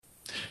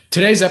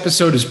Today's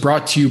episode is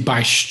brought to you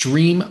by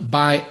Stream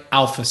by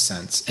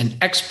AlphaSense, an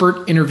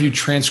expert interview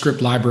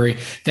transcript library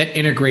that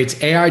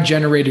integrates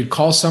AI-generated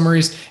call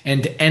summaries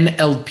and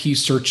NLP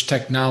search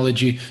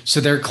technology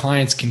so their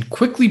clients can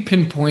quickly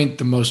pinpoint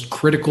the most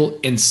critical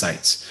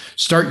insights.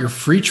 Start your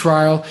free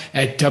trial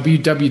at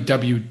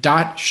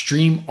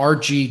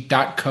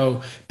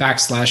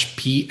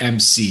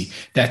www.streamrg.co/PMC.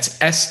 That's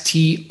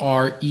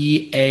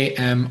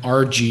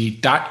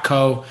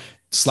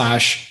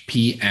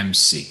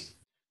streamrg.co/PMC.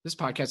 This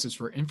podcast is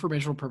for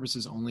informational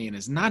purposes only and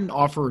is not an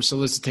offer or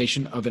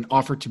solicitation of an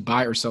offer to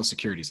buy or sell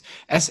securities.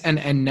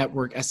 SNN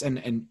Network,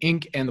 SNN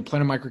Inc., and the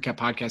Planet MicroCap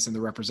podcast and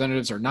the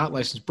representatives are not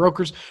licensed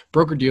brokers,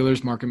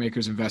 broker-dealers, market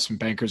makers, investment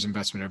bankers,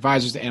 investment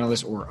advisors,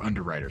 analysts, or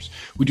underwriters.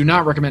 We do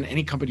not recommend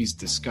any companies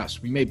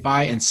discussed. We may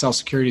buy and sell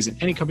securities in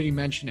any company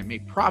mentioned and may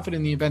profit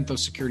in the event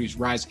those securities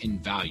rise in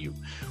value.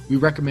 We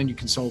recommend you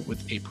consult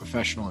with a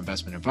professional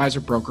investment advisor,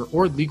 broker,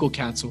 or legal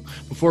counsel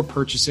before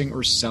purchasing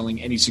or selling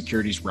any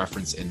securities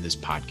referenced in this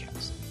podcast.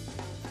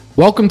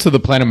 Welcome to the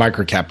Planet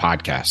MicroCap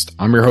podcast.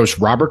 I'm your host,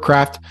 Robert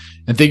Kraft,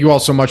 and thank you all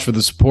so much for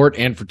the support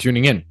and for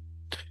tuning in.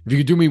 If you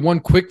could do me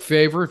one quick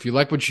favor, if you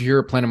like what you hear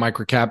at Planet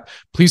MicroCap,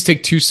 please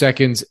take 2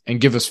 seconds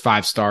and give us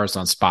 5 stars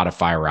on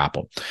Spotify or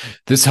Apple.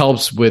 This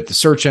helps with the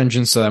search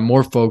engine so that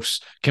more folks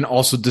can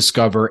also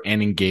discover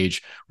and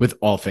engage with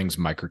all things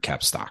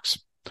microcap stocks.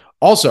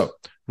 Also,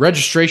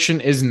 registration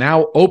is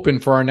now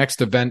open for our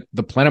next event,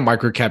 the Planet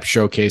MicroCap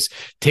Showcase,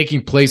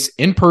 taking place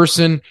in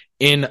person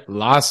in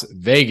Las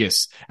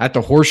Vegas at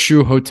the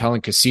Horseshoe Hotel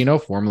and Casino,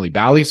 formerly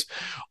Bally's,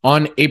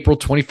 on April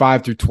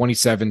 25 through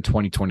 27,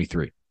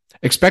 2023.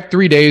 Expect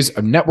 3 days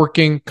of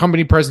networking,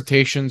 company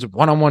presentations,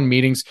 one-on-one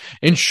meetings.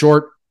 In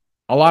short,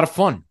 a lot of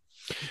fun.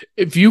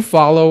 If you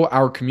follow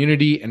our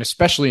community and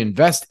especially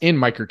invest in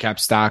microcap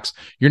stocks,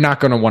 you're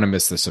not going to want to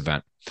miss this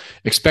event.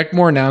 Expect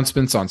more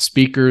announcements on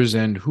speakers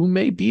and who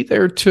may be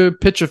there to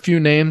pitch a few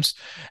names,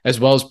 as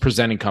well as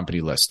presenting company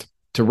list.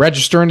 To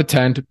register and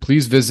attend,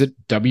 please visit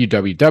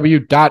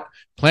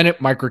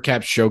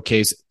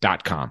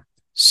www.planetmicrocapshowcase.com.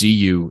 See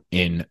you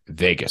in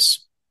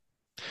Vegas.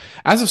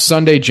 As of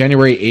Sunday,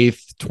 January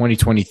 8th,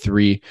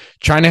 2023,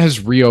 China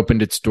has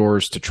reopened its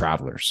doors to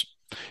travelers.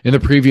 In the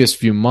previous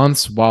few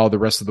months, while the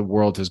rest of the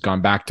world has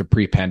gone back to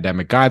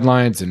pre-pandemic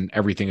guidelines and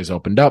everything has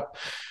opened up,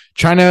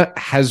 China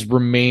has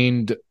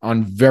remained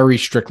on very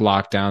strict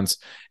lockdowns.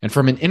 And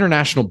from an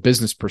international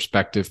business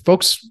perspective,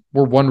 folks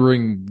were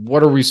wondering,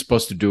 what are we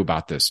supposed to do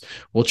about this?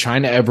 Will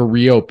China ever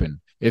reopen?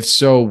 If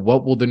so,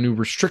 what will the new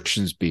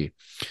restrictions be?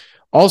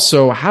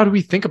 Also, how do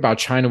we think about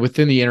China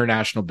within the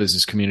international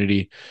business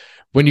community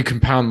when you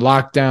compound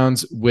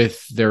lockdowns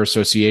with their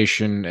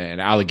association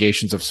and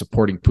allegations of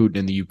supporting Putin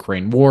in the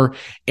Ukraine war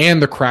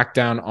and the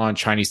crackdown on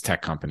Chinese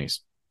tech companies?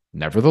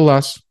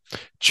 Nevertheless,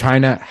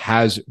 China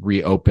has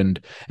reopened,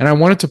 and I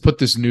wanted to put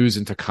this news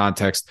into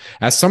context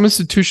as some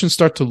institutions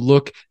start to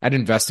look at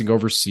investing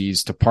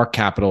overseas to park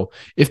capital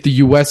if the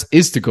U.S.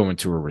 is to go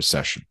into a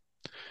recession.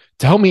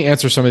 To help me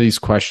answer some of these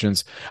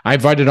questions, I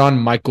invited on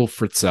Michael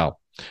Fritzell,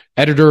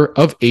 editor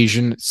of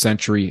Asian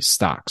Century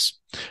Stocks.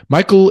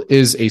 Michael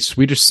is a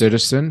Swedish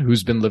citizen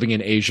who's been living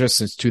in Asia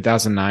since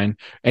 2009,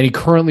 and he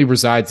currently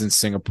resides in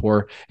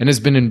Singapore and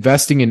has been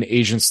investing in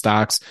Asian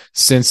stocks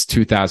since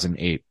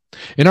 2008.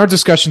 In our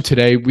discussion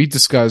today, we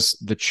discuss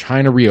the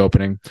China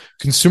reopening,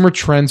 consumer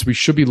trends we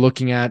should be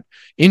looking at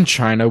in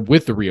China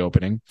with the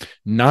reopening,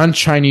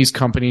 non-Chinese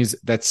companies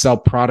that sell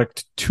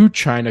product to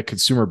China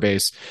consumer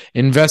base,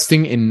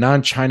 investing in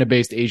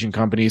non-China-based Asian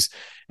companies,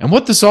 and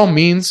what this all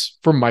means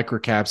for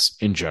microcaps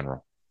in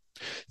general.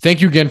 Thank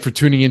you again for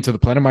tuning into the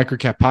Planet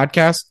MicroCap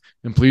podcast,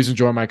 and please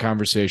enjoy my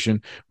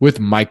conversation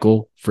with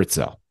Michael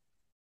Fritzell.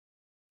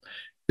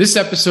 This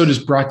episode is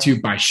brought to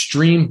you by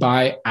Stream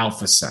by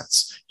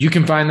AlphaSense. You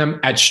can find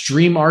them at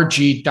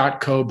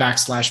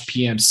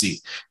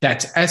streamrg.co/PMC.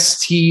 That's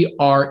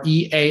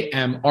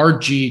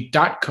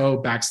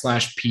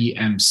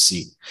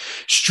streamrg.co/PMC.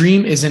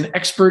 Stream is an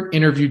expert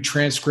interview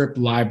transcript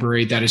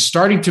library that is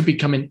starting to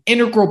become an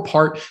integral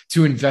part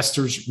to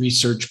investors'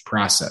 research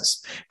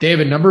process. They have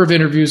a number of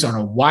interviews on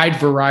a wide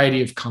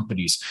variety of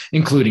companies,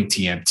 including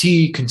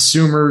TMT,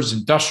 consumers,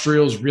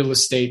 industrials, real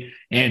estate,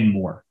 and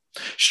more.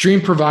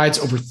 Stream provides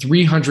over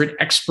 300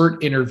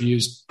 expert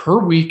interviews per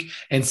week,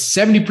 and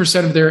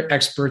 70% of their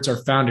experts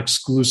are found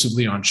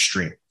exclusively on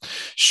Stream.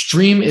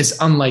 Stream is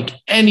unlike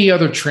any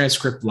other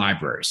transcript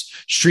libraries.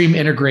 Stream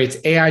integrates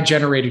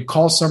AI-generated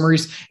call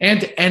summaries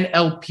and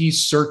NLP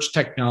search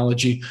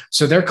technology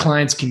so their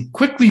clients can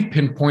quickly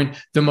pinpoint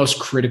the most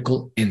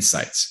critical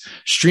insights.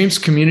 Stream's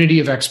community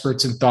of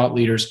experts and thought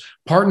leaders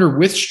partner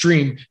with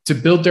Stream to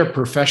build their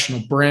professional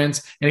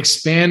brands and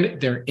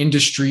expand their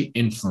industry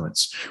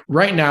influence.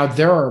 Right now,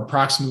 there are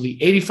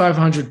approximately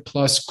 8,500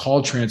 plus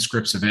call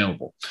transcripts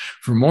available.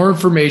 For more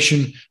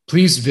information,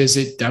 please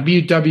visit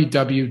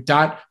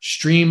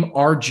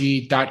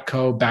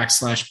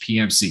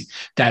www.streamrg.co/PMC.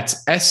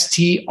 That's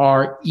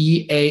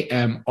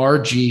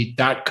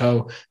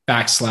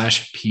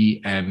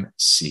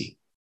streamrg.co/PMC.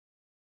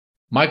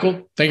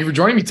 Michael, thank you for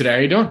joining me today. How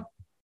are you doing?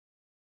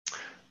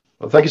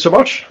 Well, thank you so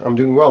much. I'm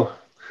doing well.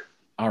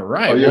 All How are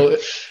right. you?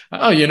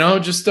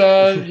 Just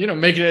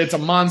making it. It's a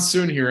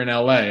monsoon here in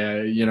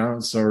LA.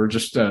 So we're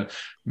just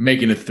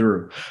making it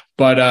through.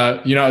 But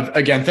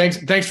again,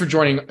 thanks for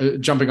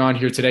jumping on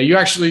here today. You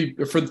actually,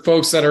 for the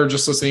folks that are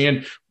just listening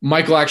in,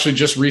 Michael actually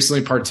just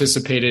recently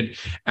participated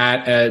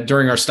at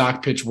during our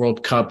Stock Pitch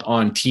World Cup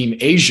on Team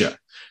Asia.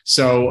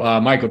 So,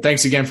 Michael,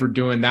 thanks again for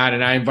doing that.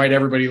 And I invite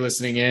everybody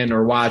listening in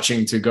or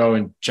watching to go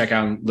and check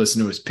out and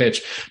listen to his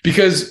pitch,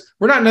 because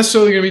we're not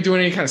necessarily going to be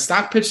doing any kind of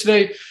stock pitch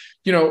today.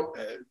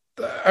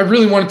 I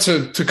really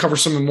wanted to cover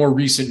some of the more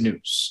recent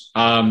news.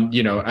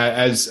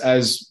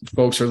 As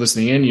folks are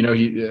listening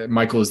in,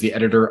 Michael is the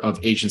editor of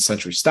Asian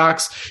Century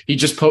Stocks. He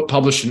just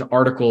published an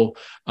article.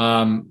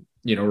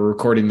 We're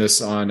recording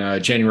this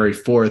on January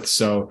 4th.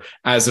 So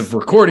as of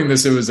recording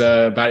this, it was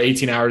about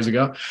 18 hours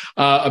ago,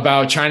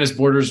 about China's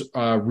borders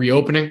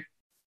reopening.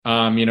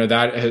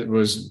 That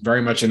was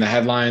very much in the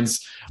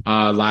headlines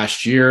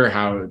last year,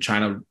 how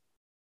China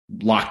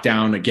locked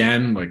down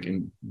again, like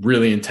in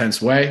really intense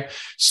way.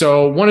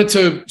 So wanted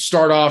to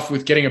start off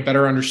with getting a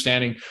better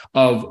understanding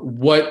of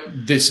what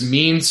this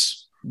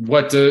means.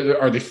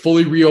 Are they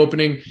fully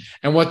reopening,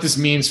 and what this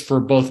means for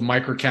both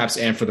microcaps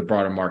and for the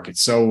broader market.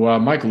 So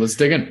Michael, let's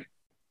dig in.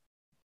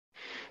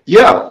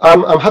 Yeah,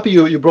 I'm happy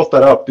you brought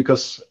that up,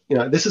 because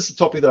this is a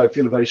topic that I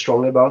feel very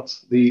strongly about.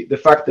 The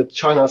fact that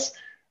China's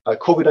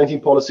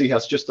COVID-19 policy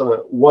has just done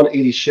a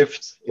 180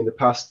 shift in the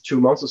past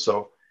 2 months or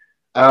so.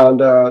 And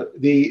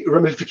the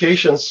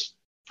ramifications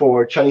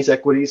for Chinese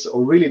equities,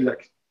 or really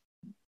like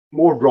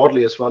more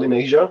broadly as well in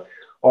Asia,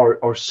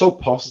 are so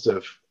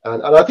positive.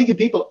 And I think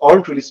people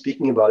aren't really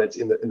speaking about it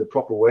in the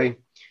proper way.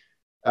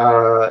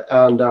 I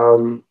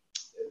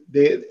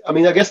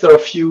guess there are a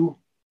few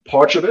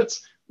parts of it.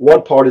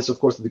 One part is, of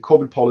course, that the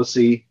COVID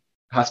policy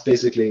has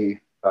basically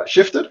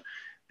shifted.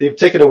 They've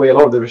taken away a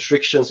lot of the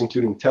restrictions,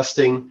 including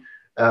testing,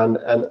 and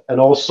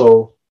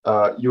also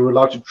you're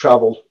allowed to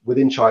travel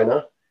within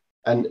China.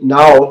 And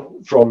now,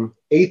 from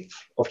 8th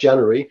of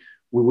January,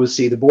 we will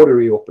see the border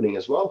reopening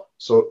as well.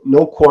 So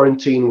no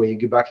quarantine when you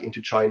get back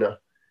into China.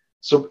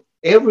 So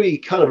every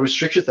kind of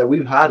restriction that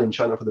we've had in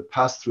China for the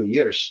past 3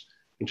 years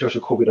in terms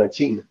of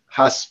COVID-19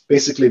 has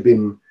basically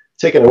been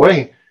taken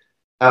away.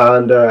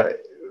 And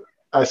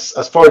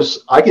as far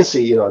as I can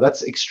see,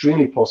 that's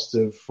extremely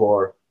positive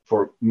for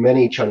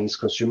many Chinese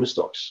consumer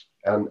stocks.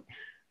 And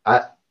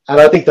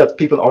I think that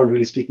people aren't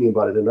really speaking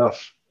about it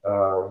enough.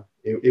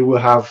 It will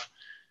have.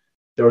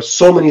 There are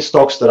so many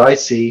stocks that I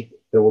see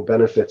that will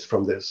benefit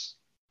from this.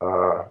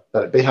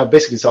 That they have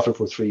basically suffered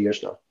for 3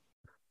 years now.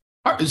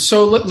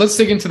 So let's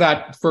dig into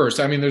that first.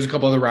 I mean, there's a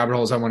couple other rabbit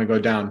holes I want to go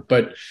down,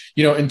 but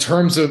in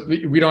terms of,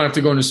 we don't have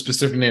to go into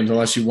specific names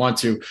unless you want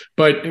to,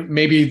 but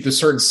maybe the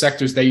certain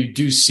sectors that you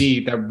do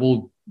see that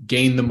will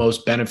gain the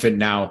most benefit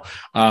now,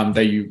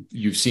 that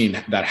you've seen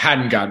that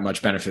hadn't gotten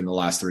much benefit in the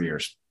last 3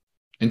 years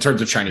in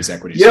terms of Chinese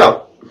equities.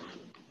 Yeah.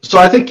 So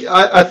I think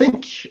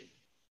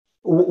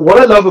what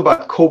I love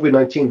about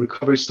COVID-19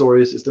 recovery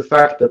stories is the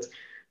fact that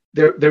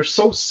they're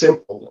so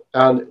simple,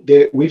 and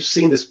we've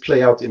seen this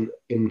play out in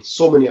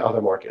so many other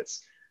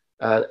markets.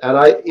 And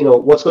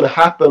what's going to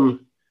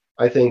happen,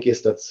 I think,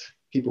 is that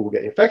people will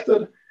get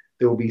infected.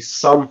 There will be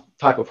some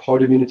type of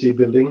herd immunity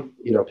building.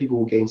 People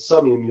will gain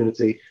some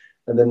immunity,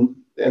 and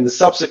the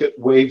subsequent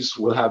waves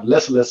will have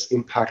less and less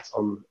impact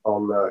on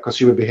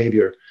consumer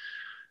behavior.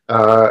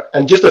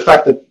 And just the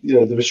fact that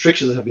the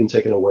restrictions have been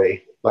taken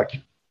away, like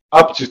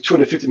up to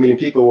 250 million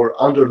people were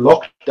under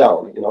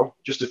lockdown,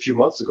 just a few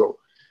months ago.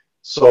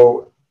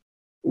 So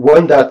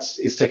when that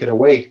is taken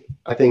away,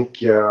 I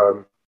think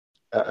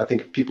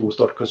people will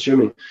start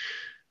consuming.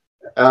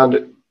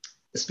 And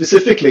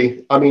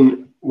specifically,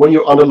 when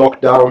you're under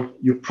lockdown,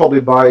 you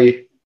probably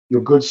buy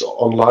your goods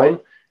online,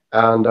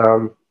 and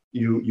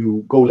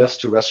you go less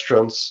to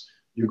restaurants,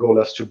 you go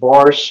less to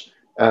bars,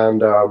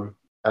 and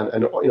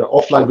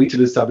offline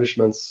retail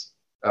establishments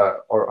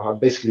are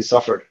basically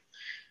suffered.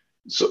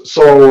 So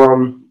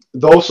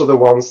those are the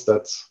ones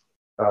that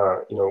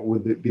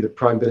would be the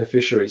prime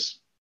beneficiaries,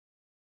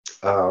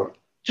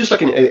 just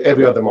like in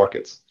every other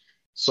market.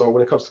 So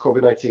when it comes to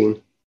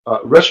COVID-19,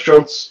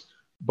 restaurants,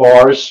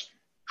 bars,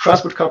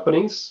 transport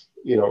companies,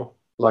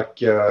 like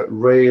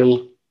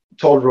rail,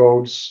 toll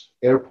roads,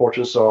 airports,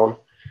 and so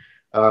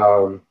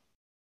on,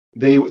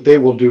 they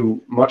will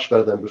do much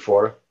better than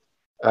before.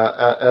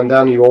 And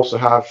then you also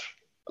have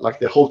like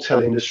the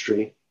hotel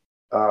industry.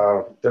 There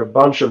are a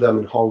bunch of them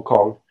in Hong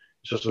Kong,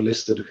 just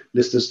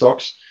listed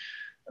stocks,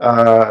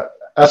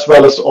 as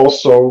well as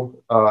also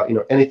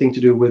anything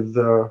to do with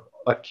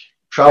like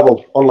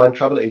online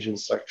travel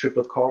agents like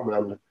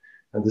Trip.com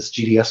and this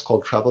GDS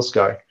called Travel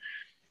Sky.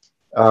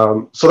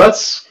 So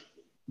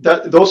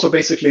those are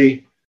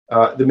basically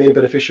the main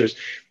beneficiaries.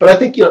 But I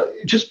think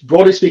just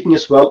broadly speaking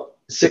as well,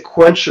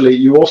 sequentially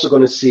you're also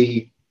going to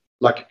see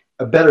like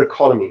a better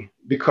economy,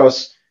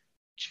 because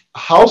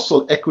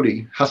household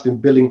equity has been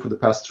building for the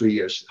past 3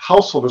 years.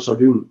 Householders are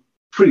doing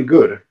pretty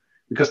good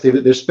because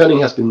their spending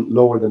has been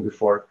lower than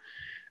before,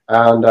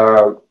 and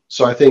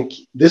so I think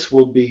this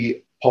will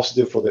be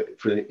positive for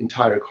the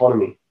entire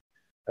economy.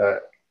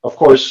 Of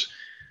course,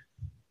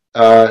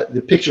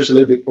 the picture is a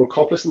little bit more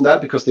complex than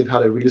that because they've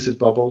had a real estate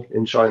bubble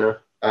in China,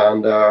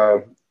 and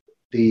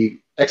the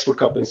export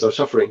companies are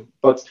suffering.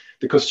 But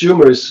the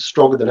consumer is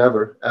stronger than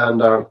ever,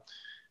 and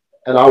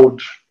I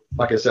would,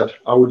 like I said,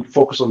 I would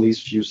focus on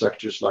these few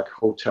sectors like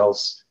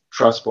hotels,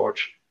 transport,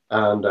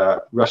 and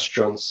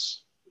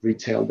restaurants,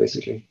 retail,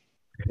 basically.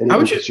 How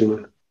would you,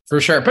 consumer. For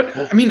sure. But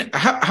I mean,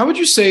 how would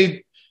you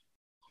say,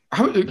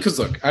 because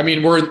look, I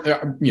mean,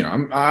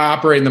 I'm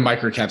operating the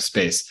microcap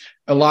space.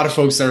 A lot of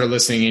folks that are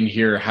listening in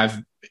here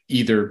have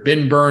either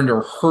been burned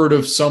or heard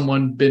of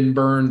someone been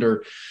burned,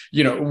 or,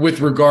 with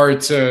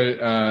regard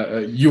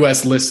to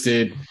US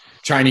listed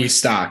Chinese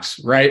stocks,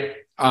 right?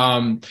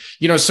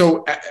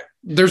 So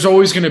there's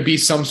always going to be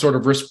some sort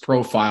of risk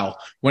profile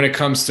when it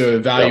comes to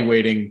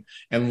evaluating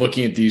and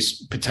looking at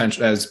these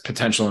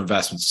potential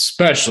investments,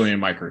 especially in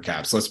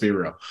microcaps. Let's be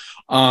real.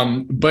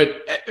 But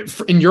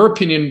in your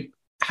opinion,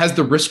 has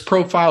the risk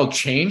profile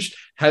changed?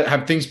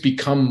 Have things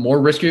become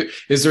more risky?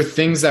 Is there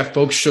things that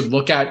folks should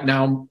look at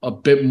now a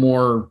bit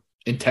more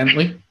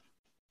intently?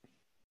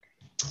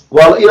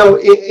 Well,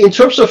 in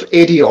terms of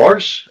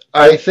ADRs,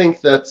 I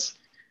think that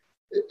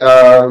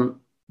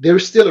there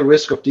is still a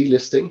risk of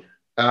delisting.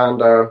 And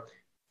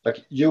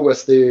like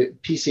US, the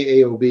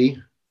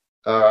PCAOB,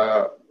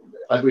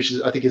 which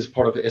I think is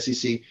part of the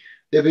SEC,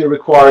 they've been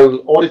requiring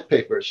audit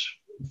papers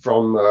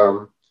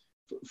from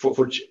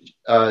for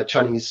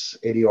Chinese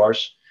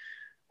ADRs,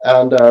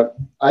 and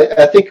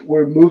I think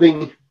we're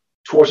moving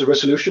towards a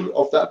resolution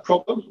of that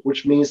problem,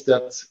 which means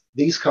that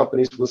these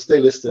companies will stay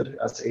listed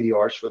as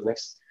ADRs for the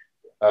next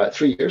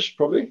 3 years,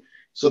 probably.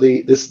 So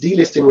this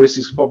delisting risk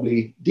is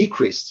probably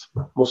decreased,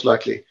 most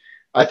likely.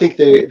 I think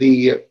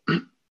we're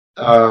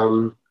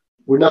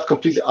not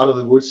completely out of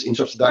the woods in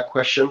terms of that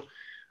question,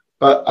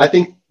 but I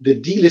think the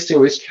delisting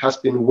risk has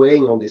been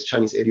weighing on these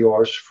Chinese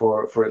ADRs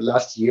for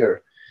last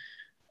year.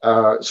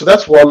 So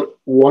that's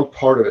one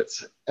part of it.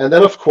 And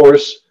then, of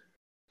course,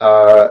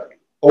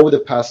 over the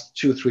past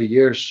 2-3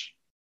 years,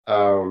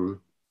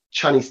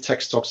 Chinese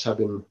tech stocks have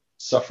been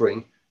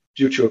suffering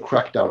due to a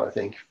crackdown, I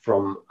think,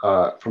 from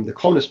the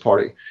Communist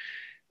Party.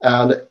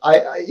 And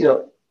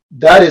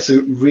that is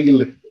a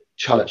real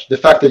challenge. The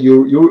fact that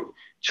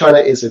China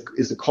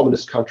is a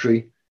communist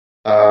country.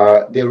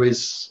 There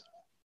is,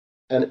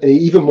 and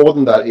even more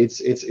than that,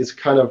 it's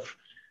kind of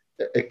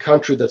a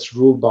country that's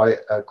ruled by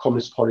a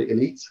Communist Party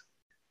elite.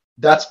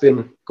 That's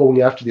been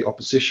going after the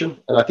opposition,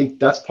 and I think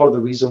that's part of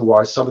the reason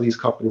why some of these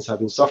companies have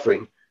been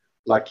suffering.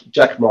 Like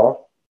Jack Ma,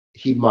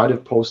 he might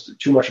have posed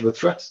too much of a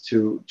threat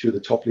to the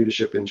top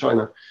leadership in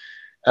China,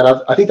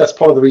 and I think that's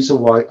part of the reason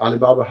why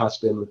Alibaba has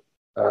been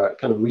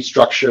kind of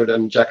restructured,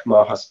 and Jack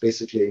Ma has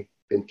basically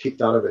been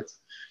kicked out of it.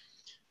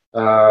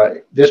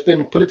 There's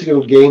been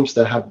political games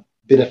that have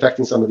been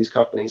affecting some of these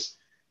companies,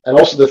 and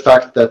also the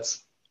fact that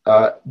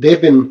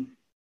they've been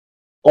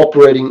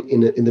operating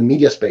in the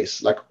media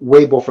space. Like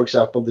Weibo, for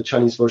example, the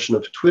Chinese version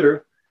of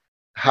Twitter,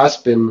 has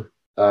been,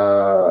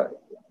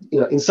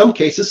 in some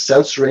cases,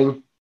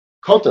 censoring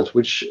content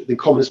which the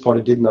Communist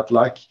Party did not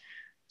like.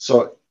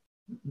 So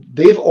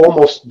they've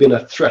almost been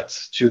a threat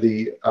to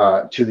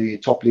the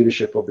top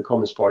leadership of the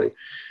Communist Party,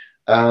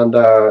 and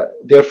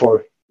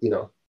therefore,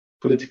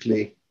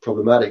 politically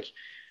problematic.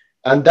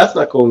 And that's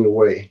not going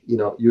away.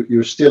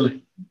 You're still.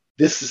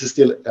 This is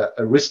still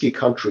a risky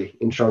country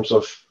in terms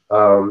of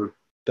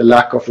the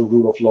lack of a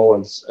rule of law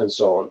and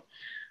so on.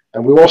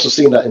 And we've also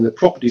seen that in the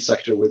property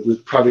sector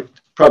with private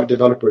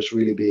developers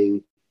really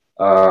being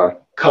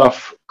cut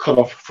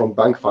off from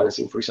bank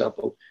financing, for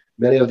example.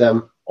 Many of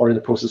them are in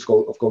the process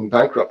of going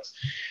bankrupt.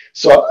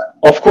 So,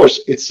 of course,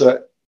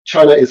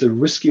 China is a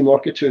risky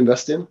market to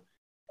invest in.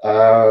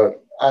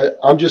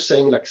 I'm just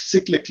saying, like,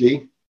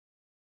 cyclically,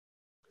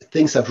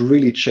 things have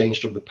really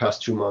changed over the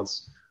past 2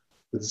 months.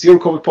 With zero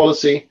COVID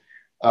policy,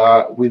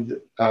 with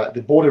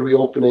the border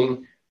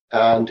reopening,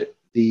 and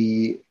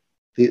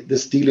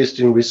this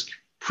delisting risk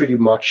pretty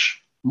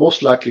much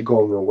most likely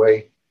going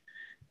away.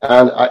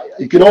 And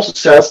you can also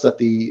sense that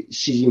the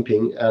Xi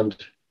Jinping and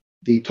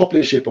the top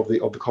leadership of the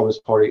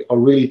Communist Party are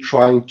really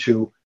trying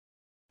to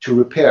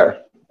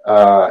repair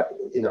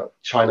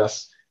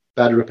China's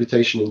bad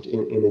reputation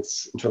in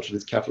terms of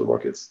its capital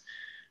markets.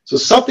 So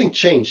something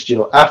changed,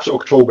 after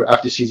October,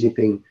 after Xi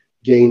Jinping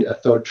gained a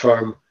third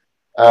term,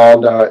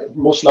 and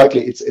most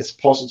likely it's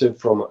positive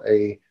from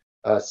a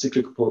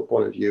cyclical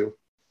point of view.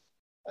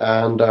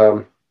 And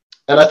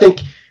I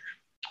think,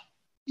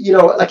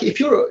 like if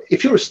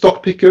you're a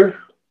stock picker,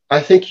 I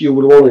think you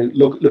will want to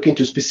look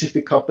into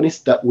specific companies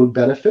that will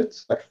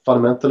benefit, like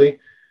fundamentally,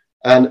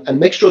 and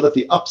make sure that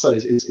the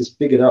upside is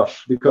big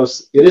enough,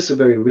 because it is a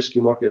very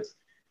risky market.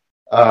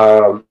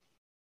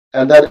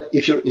 And then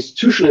if you're an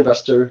institutional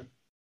investor,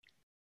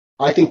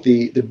 I think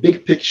the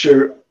big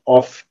picture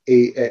of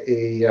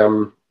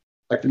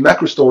like the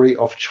macro story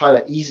of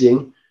China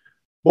easing,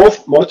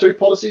 both monetary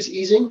policies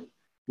easing.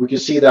 We can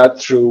see that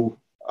through,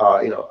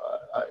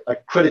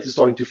 credit is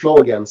starting to flow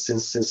again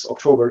since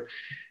October,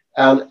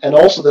 and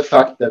also the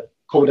fact that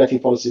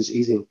COVID-19 policy is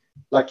easing.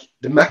 Like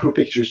the macro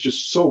picture is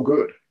just so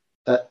good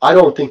I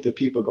don't think that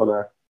people are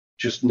gonna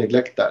just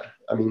neglect that.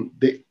 I mean,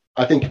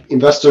 I think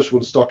investors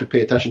will start to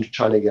pay attention to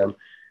China again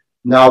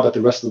now that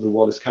the rest of the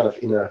world is kind of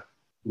in a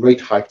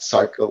rate hike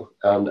cycle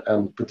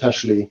and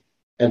potentially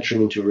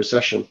entering into a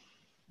recession.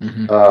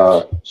 Mm-hmm.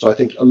 So I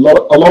think a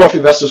lot of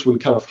investors will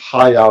kind of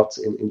hide out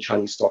in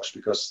Chinese stocks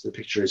because the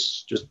picture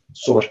is just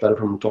so much better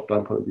from a top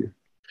down point of view.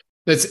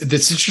 That's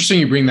interesting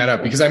you bring that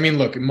up, because I mean,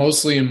 look,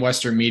 mostly in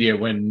Western media,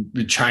 when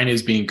China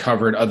is being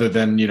covered, other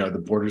than, you know, the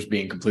borders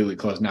being completely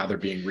closed, now they're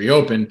being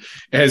reopened,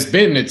 it has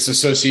been its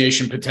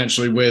association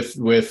potentially with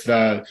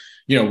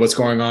you know, what's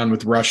going on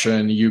with Russia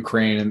and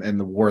Ukraine and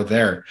the war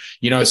there.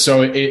 You know,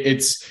 so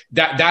it's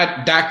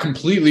that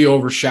completely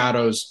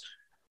overshadows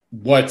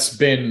what's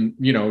been,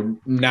 you know,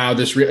 now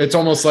this it's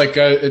almost like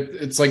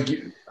it's like,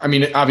 I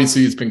mean,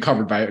 obviously it's been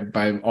covered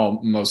by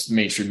almost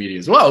mainstream media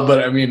as well,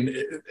 but I mean,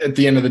 at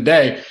the end of the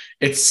day,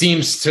 it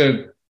seems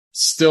to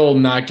still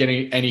not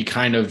getting any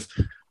kind of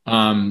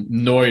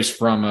noise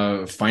from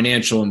a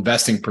financial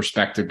investing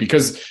perspective,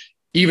 because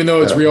even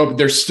though it's reopened,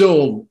 there's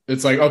still,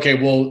 it's like, okay,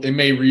 well, it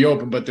may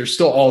reopen, but there's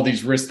still all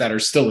these risks that are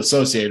still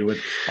associated with,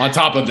 on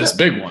top of this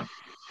big one.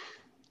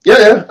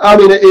 Yeah. I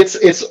mean,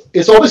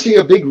 it's obviously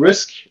a big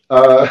risk.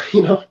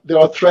 You know, there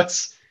are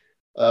threats.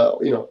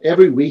 You know,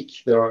 every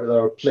week there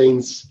are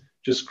planes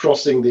just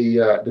crossing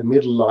the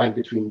middle line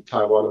between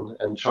Taiwan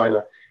and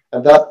China,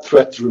 and that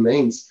threat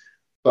remains.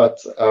 But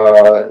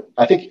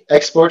I think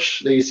experts,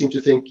 they seem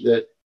to think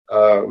that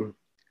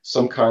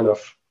some kind of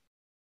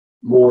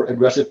more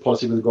aggressive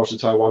policy with regards to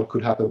Taiwan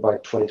could happen by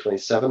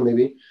 2027,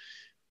 maybe.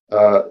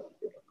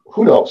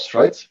 Who knows,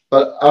 right?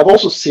 But I've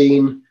also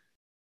seen.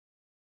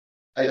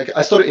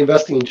 I started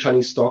investing in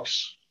Chinese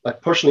stocks,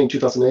 like personally in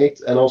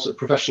 2008 and also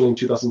professionally in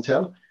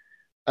 2010.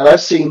 And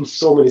I've seen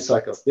so many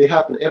cycles. They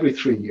happen every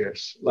 3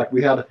 years. Like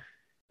we had,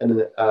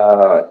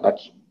 like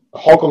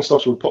Hong Kong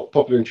stocks were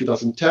popular in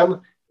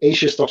 2010,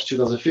 Asia stocks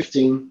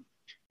 2015,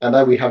 and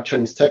then we have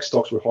Chinese tech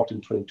stocks were hot in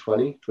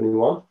 2020,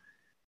 21.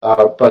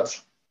 But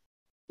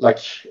like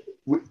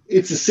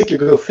it's a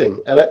cyclical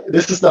thing. And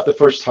this is not the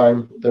first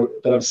time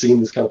that I've seen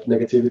this kind of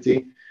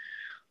negativity.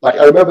 Like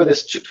I remember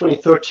this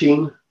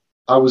 2013,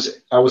 I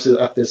was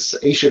at this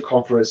Asia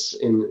conference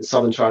in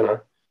southern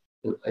China,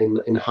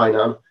 in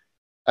Hainan,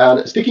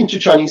 and speaking to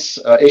Chinese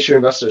Asia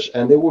investors,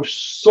 and they were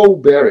so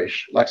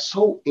bearish, like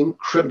so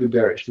incredibly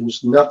bearish. There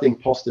was nothing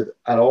positive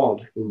at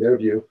all in their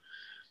view,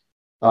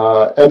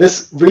 and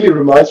this really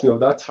reminds me of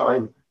that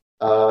time.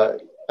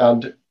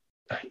 And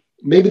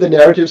maybe the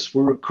narratives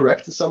were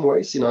correct in some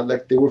ways, you know,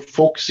 like they were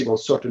focusing on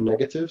certain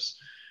negatives,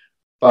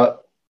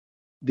 but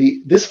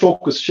this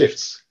focus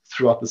shifts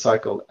throughout the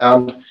cycle.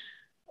 And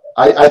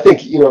I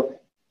think, you know,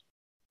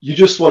 you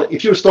just want,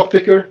 if you're a stock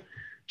picker,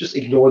 just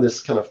ignore this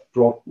kind of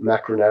broad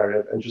macro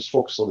narrative and just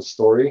focus on the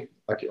story,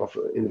 like of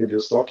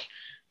individual stock.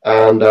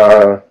 And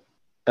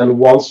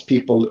once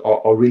people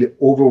are really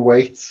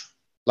overweight,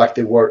 like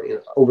they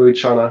were overweight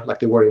China, like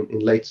they were in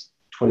late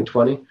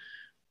 2020,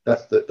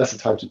 that's the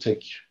time to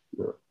take,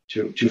 you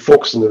know, to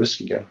focus on the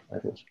risk again, I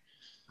think.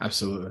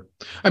 Absolutely.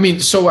 I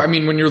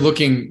mean, when you're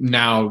looking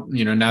now,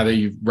 you know, now that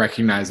you've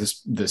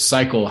recognized this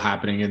cycle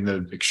happening in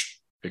the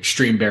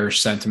extreme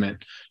bearish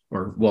sentiment,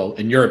 or, well,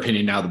 in your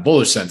opinion, now the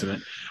bullish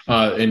sentiment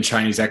in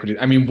Chinese equities,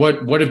 I mean,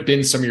 what have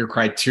been some of your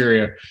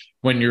criteria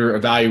when you're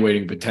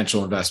evaluating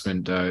potential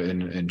investment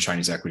in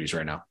Chinese equities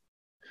right now?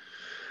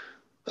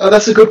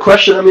 That's a good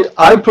question. I mean,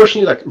 I'm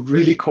personally like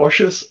really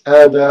cautious,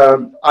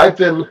 and I've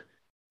been,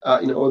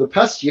 you know, over the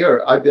past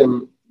year, I've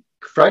been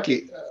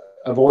frankly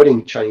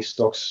avoiding Chinese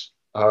stocks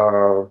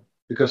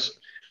because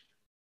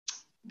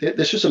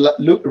there's just a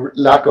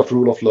lack of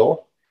rule of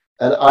law,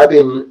 and I've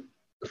been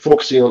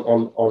focusing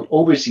on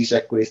overseas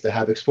equities that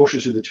have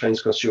exposure to the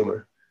Chinese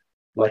consumer.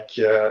 Like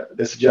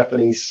there's a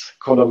Japanese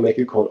condom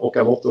maker called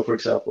Okamoto, for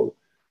example,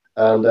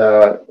 and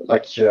I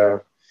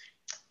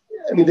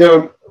mean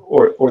there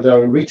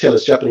are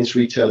retailers, Japanese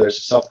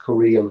retailers, South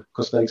Korean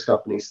cosmetics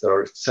companies that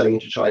are selling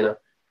into China.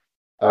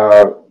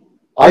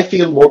 I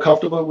feel more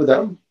comfortable with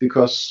them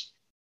because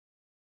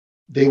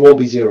they won't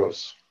be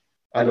zeros.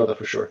 I know that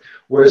for sure.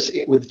 Whereas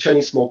with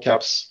Chinese small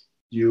caps,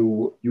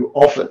 you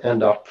often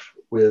end up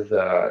with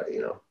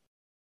you know,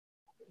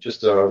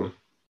 just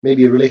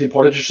maybe related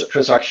party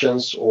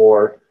transactions,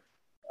 or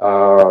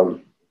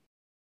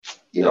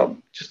you know,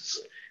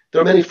 just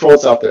there are many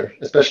frauds out there,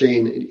 especially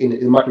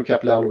in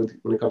microcap land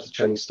when it comes to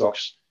Chinese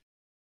stocks.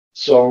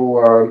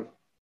 So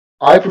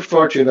I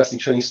prefer to invest in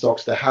Chinese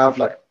stocks that have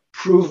like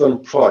proven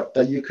product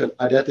that you can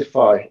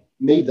identify,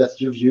 maybe that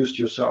you've used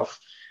yourself,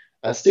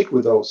 and stick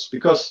with those,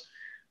 because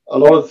a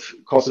lot of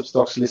concept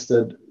stocks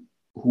listed,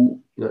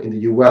 who, you know, in the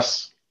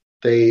US,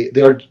 they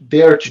are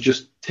there to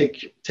just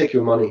take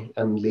your money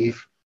and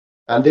leave,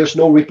 and there's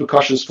no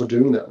repercussions for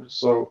doing that.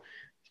 So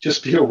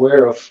just be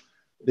aware of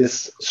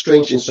this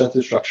strange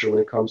incentive structure when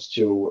it comes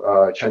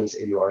to Chinese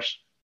ADRs.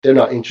 They're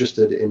not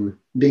interested in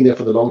being there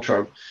for the long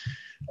term.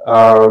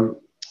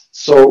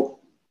 So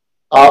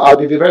I'll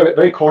be very,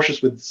 very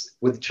cautious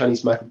with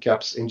Chinese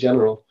microcaps in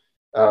general,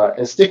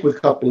 and stick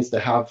with companies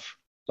that have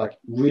like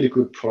really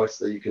good products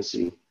that you can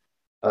see.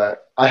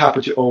 I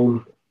happen to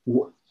own.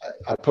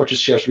 I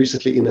purchased shares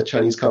recently in a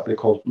Chinese company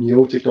called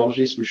Neo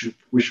Technologies,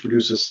 which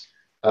produces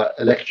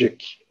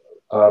electric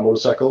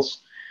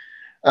motorcycles,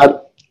 and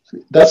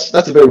that's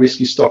a very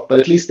risky stock. But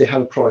at least they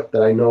have a product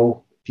that I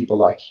know people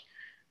like,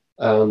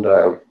 and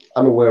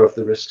I'm aware of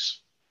the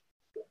risks.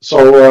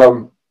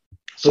 So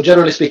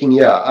generally speaking,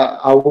 yeah,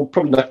 I will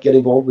probably not get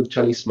involved with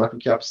Chinese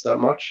microcaps that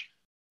much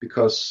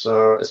because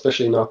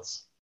especially not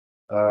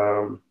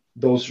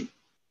those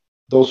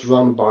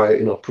run by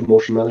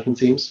promotion management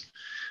teams.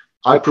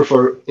 I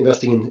prefer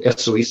investing in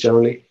SOEs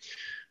generally,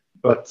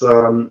 but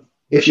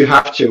if you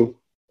have to,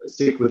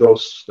 stick with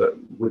those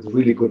with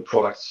really good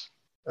products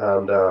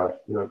and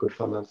good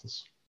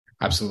fundamentals.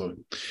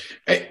 Absolutely.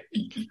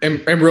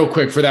 And real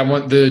quick for that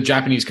one, the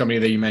Japanese company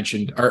that you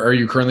mentioned, are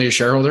you currently a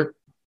shareholder?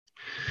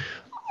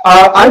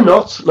 I'm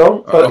not,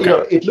 no, but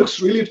Okay. it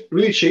looks really,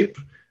 really cheap,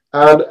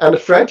 and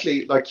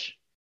frankly, like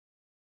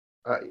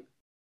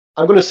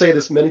I'm going to say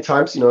this many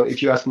times,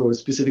 if you ask me with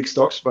specific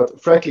stocks,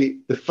 but frankly,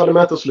 the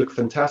fundamentals look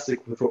fantastic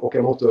for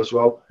Okamoto as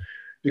well,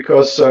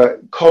 because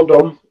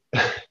condom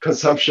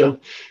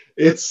consumption,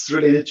 it's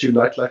related to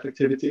nightlife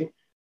activity,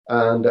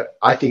 and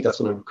I think that's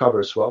going to recover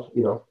as well.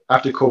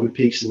 After COVID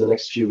peaks in the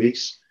next few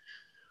weeks,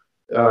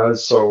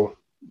 so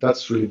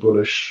that's really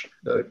bullish.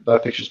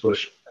 That picture's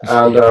bullish,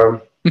 and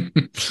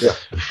yeah,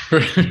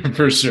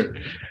 for sure.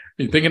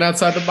 You're thinking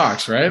outside the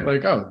box, right?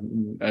 Like,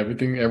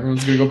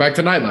 everyone's gonna go back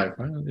to nightlife.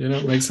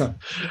 It makes sense.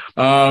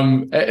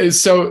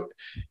 So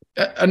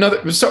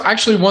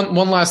actually,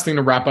 one last thing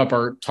to wrap up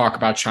our talk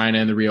about China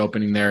and the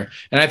reopening there.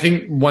 And I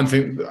think one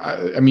thing,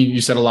 I mean,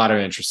 you said a lot of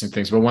interesting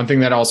things, but one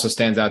thing that also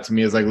stands out to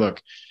me is like, look,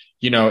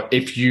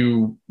 if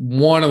you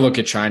want to look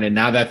at China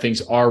now that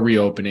things are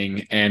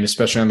reopening, and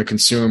especially on the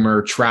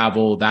consumer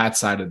travel, that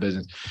side of the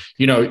business,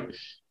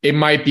 it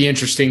might be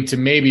interesting to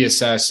maybe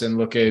assess and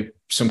look at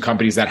some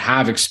companies that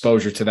have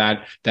exposure to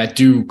that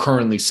do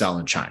currently sell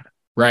in China,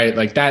 right?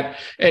 Like that.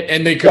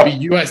 And they could be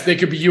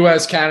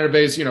US, Canada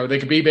based, they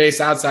could be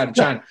based outside of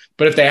China,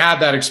 but if they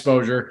have that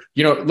exposure,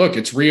 look,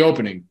 it's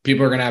reopening.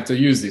 People are going to have to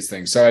use these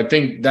things. So I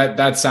think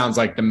that sounds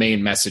like the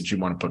main message you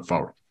want to put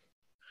forward.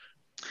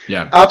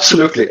 Yeah,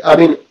 absolutely. I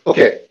mean,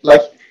 okay,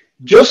 like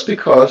just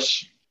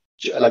because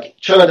like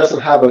China doesn't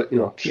have a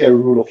clear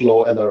rule of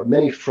law, and there are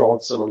many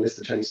frauds on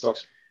unlisted Chinese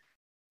stocks.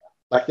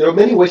 Like there are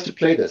many ways to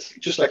play this,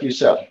 just like you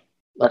said,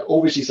 like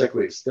overseas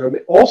equities. There are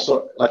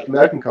also like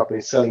American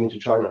companies selling into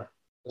China,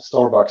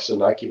 Starbucks and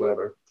Nike,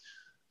 whatever.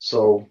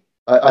 So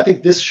I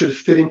think this should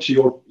fit into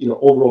your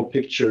overall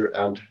picture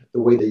and the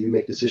way that you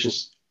make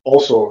decisions.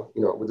 Also,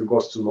 with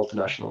regards to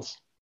multinationals.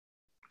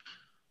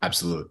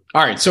 absolutely.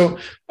 All right. So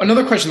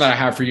another question that I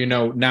have for you,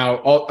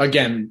 now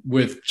again,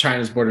 with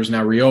China's borders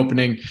now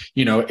reopening,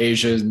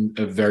 Asia is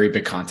a very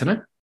big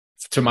continent.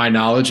 To my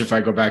knowledge, if I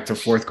go back to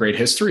fourth grade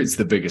history, it's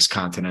the biggest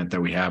continent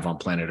that we have on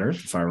planet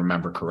Earth, if I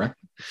remember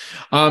correctly.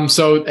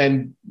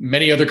 And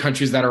many other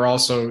countries that are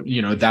also,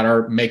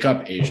 make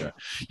up Asia,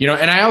 and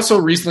I also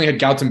recently had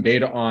Gautam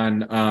Beda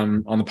on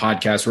the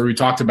podcast where we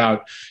talked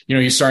about,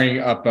 he's starting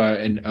up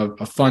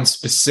a fund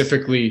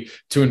specifically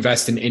to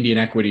invest in Indian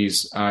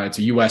equities. It's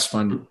a US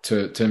fund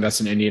to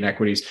invest in Indian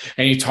equities.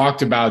 And he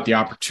talked about the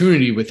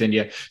opportunity with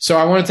India. So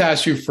I wanted to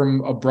ask you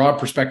from a broad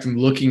perspective,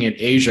 looking at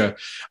Asia,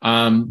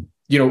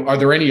 are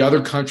there any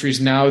other countries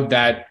now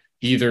that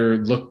either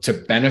look to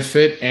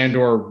benefit and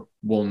or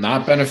will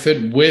not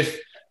benefit with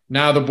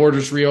now the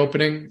borders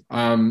reopening?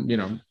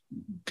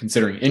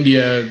 Considering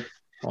India,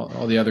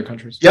 all the other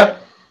countries. Yeah,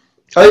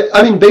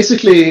 I mean,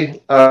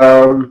 basically,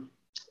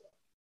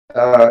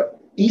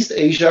 East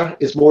Asia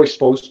is more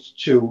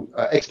exposed to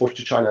exports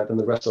to China than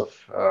the rest of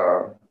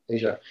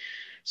Asia.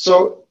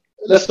 So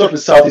let's start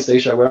with Southeast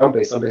Asia, where I'm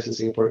based. I'm based in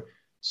Singapore.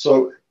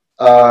 So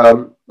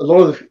a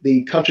lot of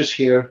the countries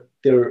here,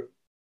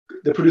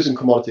 they're producing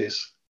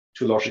commodities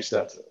to a large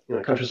extent.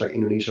 Countries like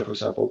Indonesia, for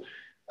example,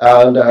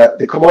 and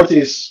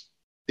the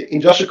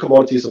industrial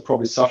commodities are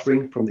probably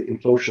suffering from the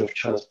implosion of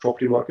China's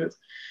property market.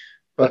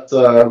 But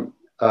so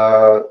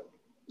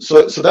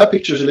that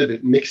picture is a little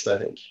bit mixed, I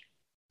think.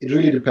 It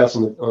really depends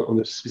on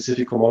the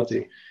specific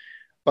commodity.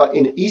 But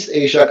in East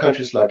Asia,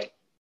 countries like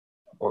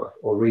or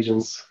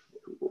regions,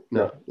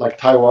 like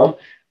Taiwan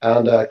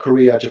and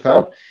Korea,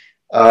 Japan,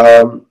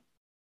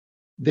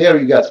 there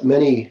you got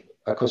many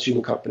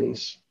consumer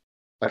companies.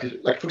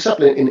 Like for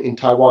example, in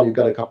Taiwan, you've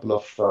got a couple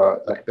of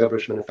like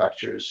beverage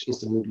manufacturers,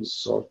 instant noodles,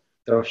 so on.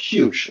 They are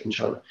huge in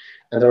China,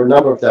 and there are a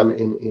number of them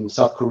in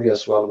South Korea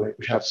as well,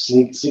 which have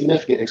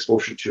significant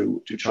exposure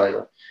to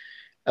China.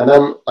 And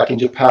then, like in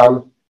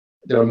Japan,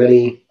 there are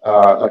many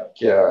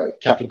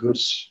capital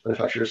goods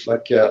manufacturers,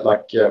 like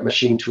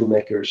machine tool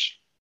makers,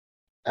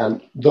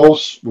 and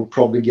those will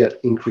probably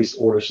get increased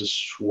orders as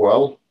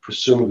well,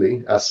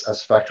 presumably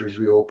as factories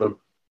reopen.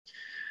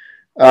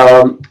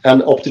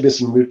 And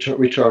optimism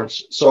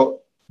returns.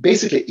 So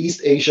basically,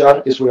 East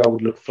Asia is where I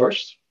would look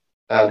first,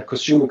 and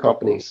consumer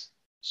companies.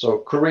 So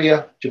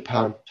Korea,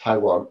 Japan,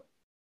 Taiwan,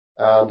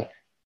 and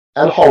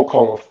Hong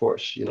Kong, of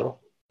course.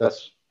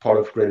 That's part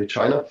of Greater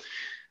China.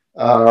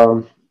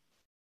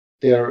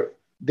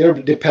 they're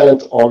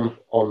dependent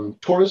on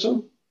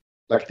tourism,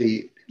 like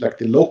the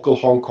local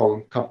Hong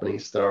Kong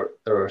companies that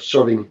are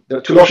serving.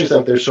 To a large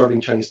extent, they're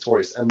serving Chinese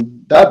tourists,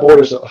 and that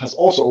border has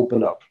also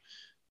opened up.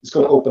 It's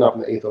going to open up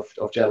on the 8th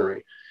of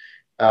January.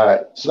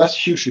 So that's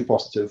hugely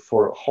positive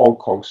for Hong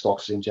Kong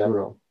stocks in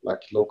general,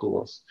 like local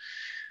ones.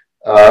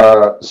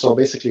 So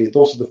basically,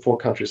 those are the 4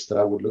 countries that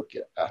I would look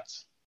at.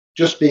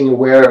 Just being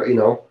aware,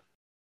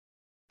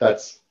 that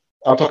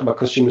I'm talking about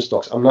consumer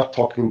stocks. I'm not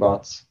talking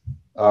about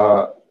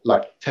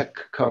like tech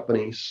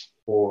companies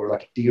or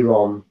like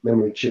DRAM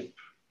memory chip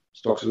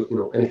stocks,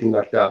 anything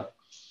like that.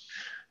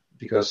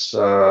 Because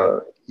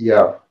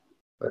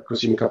like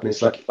consumer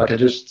companies like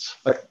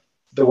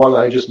the one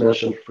I just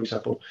mentioned, for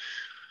example,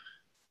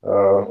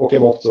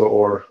 Okamoto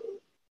or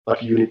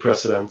like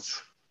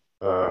Uni-President,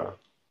 and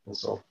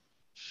so.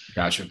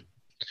 Gotcha.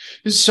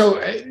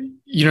 So,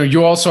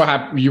 you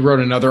also you wrote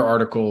another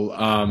article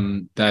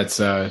that's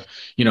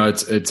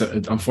it's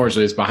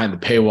unfortunately it's behind the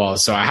paywall,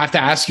 so I have to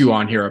ask you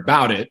on here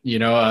about it,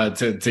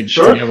 to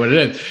Sure. get what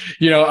it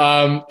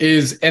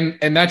is,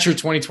 and that's your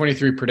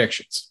 2023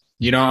 predictions.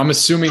 I'm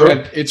assuming Sure.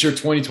 that it's your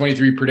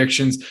 2023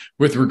 predictions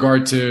with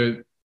regard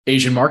to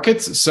Asian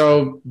markets.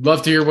 So,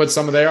 love to hear what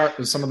some of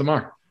them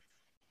are.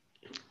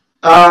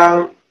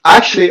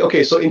 Actually,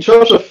 okay. So in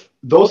terms of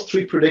those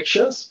 3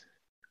 predictions,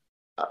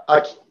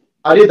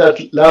 I did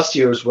that last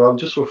year as well,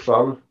 just for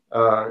fun,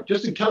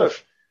 just to kind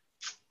of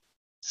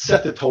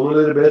set the tone a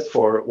little bit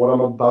for what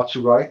I'm about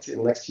to write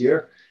in next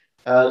year.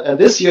 And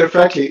this year,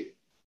 frankly,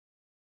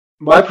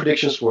 my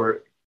predictions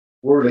were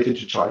related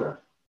to China,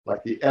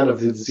 like the end of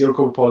the zero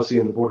COVID policy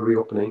and the border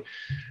reopening.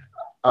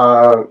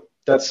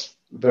 That's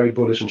very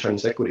bullish on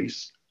Chinese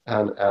equities,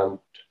 and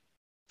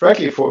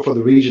frankly for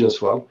the region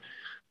as well.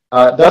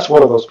 That's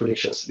one of those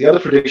predictions. The other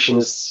prediction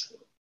is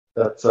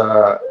that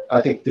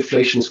I think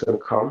deflation is going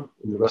to come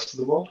in the rest of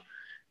the world.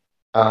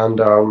 And,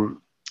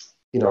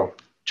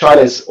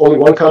 China is only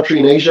one country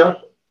in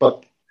Asia,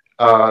 but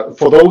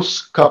for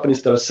those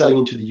companies that are selling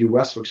into the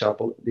US, for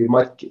example, they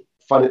might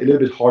find it a little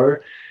bit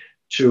harder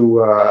to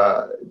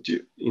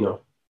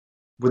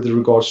with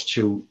regards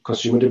to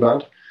consumer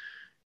demand,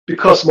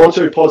 because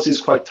monetary policy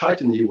is quite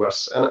tight in the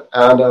US.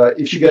 And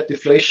if you get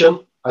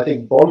deflation, I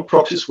think bond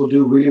proxies will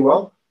do really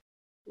well,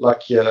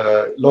 like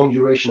long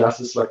duration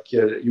assets like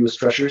US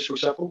Treasuries, for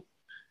example.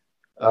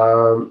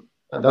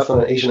 And that's not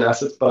an Asian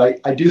asset, but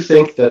I do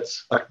think that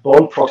like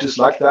bond proxies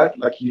like that,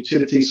 like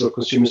utilities or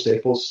consumer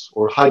staples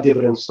or high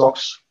dividend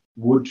stocks,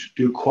 would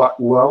do quite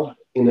well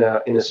in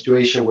a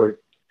situation where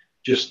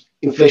just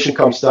inflation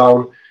comes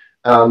down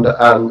and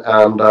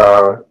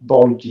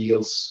bond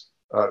yields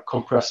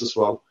compress as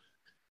well,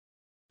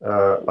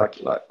 like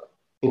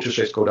interest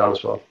rates go down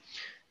as well.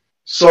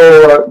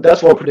 So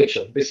that's one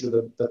prediction,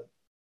 basically that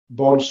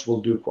bonds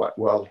will do quite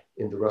well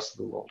in the rest of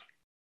the world.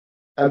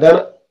 And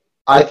then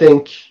I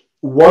think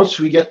once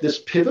we get this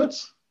pivot,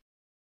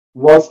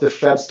 once the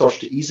Fed starts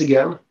to ease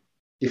again,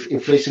 if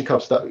inflation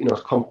comes down,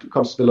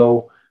 comes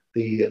below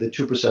the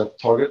 2%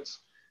 target,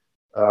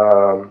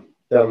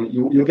 then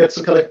you get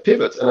some kind of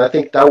pivot. And I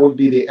think that will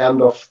be the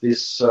end of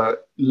this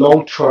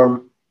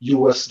long-term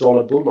US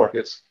dollar bull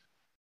market.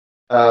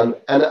 And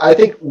I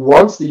think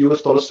once the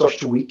US dollar starts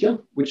to weaken,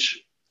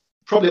 which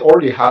probably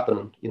already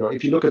happened,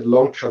 if you look at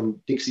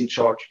long-term Dixie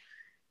chart,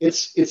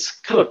 it's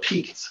kind of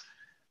peaked.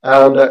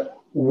 And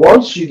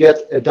once you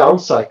get a down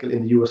cycle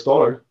in the US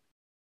dollar,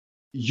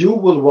 you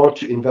will want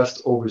to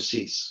invest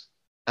overseas.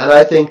 And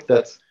I think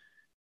that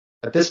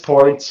at this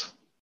point,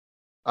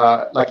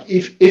 like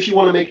if you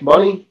want to make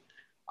money,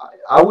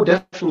 I would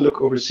definitely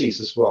look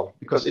overseas as well.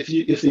 Because if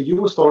the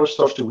US dollar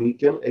starts to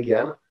weaken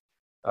again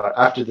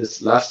after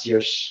this last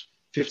year's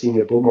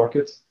 15-year bull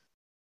market,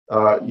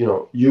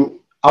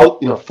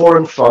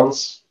 foreign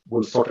funds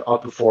will start to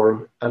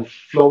outperform and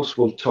flows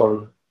will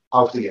turn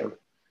out again.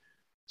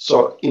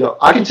 So,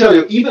 I can tell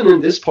you, even in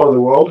this part of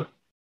the world,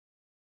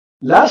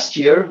 last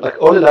year, like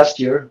early last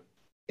year,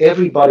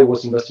 everybody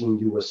was investing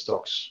in US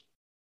stocks.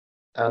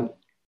 And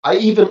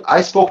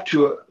I spoke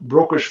to a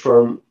brokerage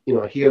firm,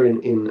 here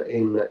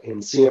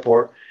in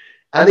Singapore,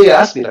 and they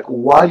asked me, like,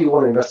 why do you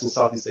want to invest in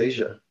Southeast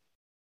Asia?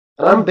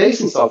 And I'm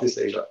based in Southeast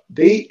Asia.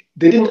 They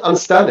didn't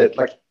understand it.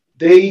 Like,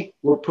 they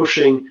were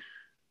pushing,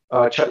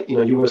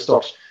 US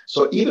stocks.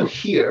 So even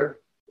here,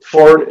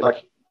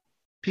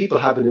 people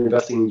have been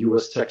investing in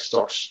US tech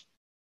stocks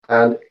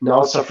and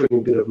now suffering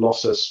a bit of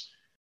losses.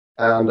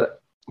 And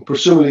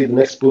presumably the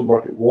next bull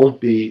market won't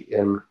be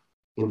in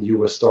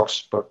US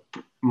stocks, but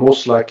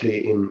most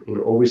likely in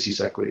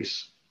overseas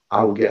equities,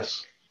 I would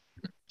guess.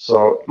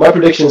 So my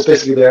prediction is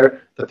basically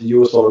there that the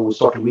US dollar will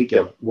start to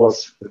weaken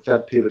once the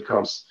Fed pivot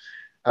comes.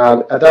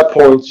 And at that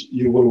point,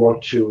 you will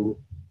want to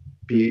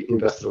be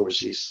invested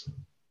overseas.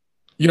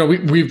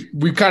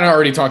 We've kind of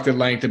already talked at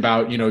length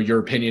about, your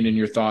opinion and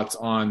your thoughts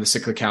on the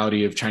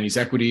cyclicality of Chinese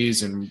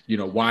equities and,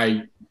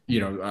 why,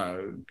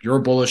 you're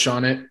bullish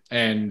on it.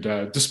 And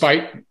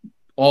despite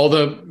all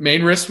the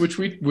main risks, which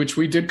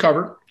we did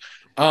cover,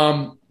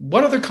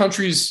 What other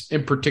countries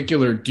in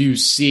particular do you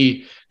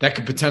see that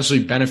could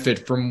potentially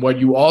benefit from what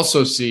you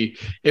also see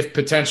if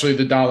potentially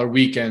the dollar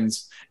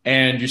weakens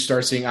and you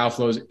start seeing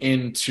outflows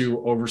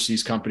into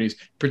overseas companies,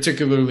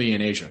 particularly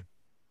in Asia?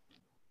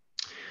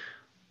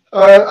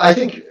 I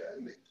think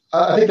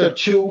there are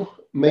two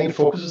main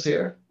focuses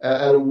here,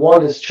 and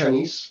one is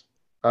Chinese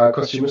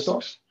consumer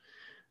stocks,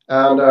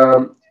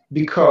 and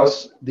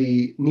because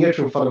the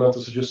near-term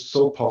fundamentals are just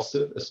so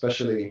positive,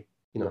 especially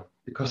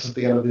because of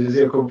the end of the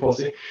zero-COVID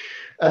policy.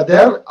 And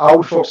then I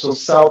would focus on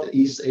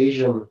Southeast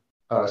Asian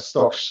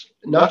stocks,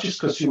 not just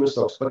consumer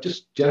stocks, but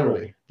just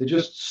generally. They're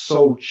just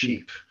so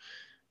cheap.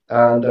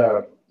 And,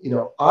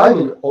 I'm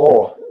in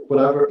awe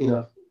whenever,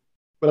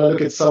 when I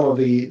look at some of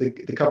the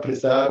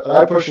companies that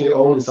I personally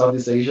own in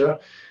Southeast Asia.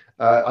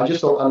 I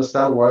just don't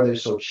understand why they're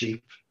so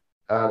cheap.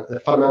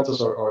 The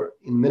fundamentals are,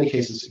 in many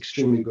cases,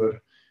 extremely good.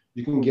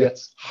 You can get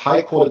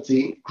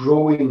high-quality,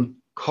 growing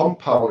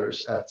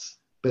compounders at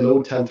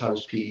below 10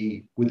 times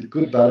PE with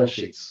good balance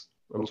sheets.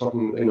 I'm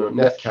talking,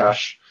 net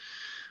cash,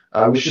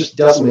 which just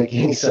doesn't make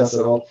any sense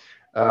at all.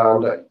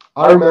 And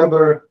I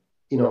remember,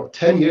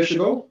 10 years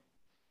ago,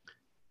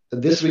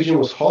 this region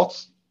was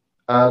hot,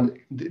 and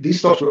these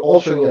stocks were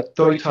all trading at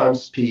 30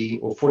 times PE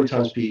or 40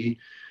 times PE.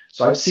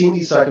 So I've seen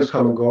these cycles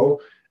come and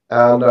go,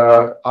 and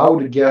I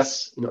would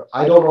guess,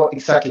 I don't know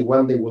exactly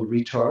when they will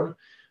return,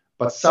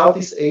 but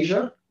Southeast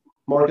Asia,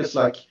 markets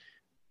like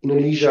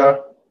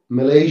Indonesia,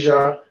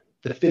 Malaysia,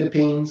 the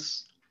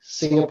Philippines,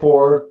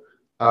 Singapore,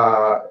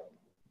 are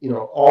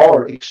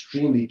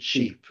extremely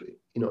cheap,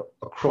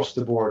 across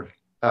the board.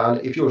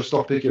 And if you're a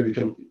stock picker, you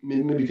can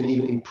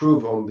even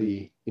improve on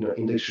the,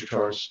 index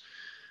returns,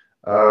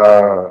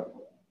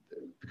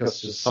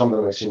 because just some of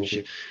them are extremely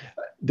cheap.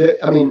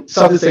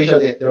 Southeast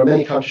Asia, there are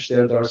many countries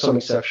there. There are some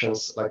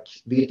exceptions, like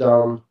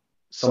Vietnam.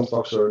 Some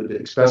stocks are a little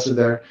bit expensive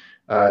there.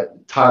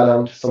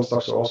 Thailand, some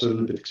stocks are also a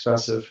little bit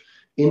expensive.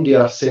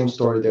 India, same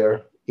story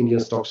there. Indian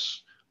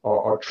stocks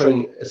are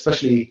trading,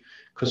 especially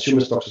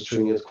consumer stocks are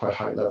trading at quite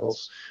high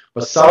levels.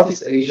 But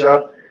Southeast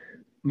Asia,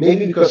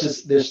 maybe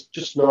because there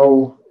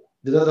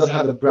doesn't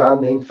have the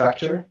brand name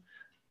factor,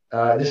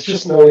 there's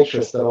just no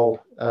interest at all.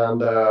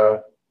 And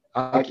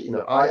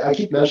I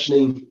keep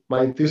mentioning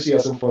my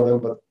enthusiasm for them,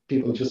 but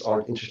people just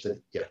aren't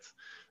interested yet.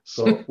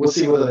 So we'll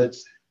see whether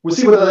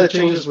that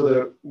changes with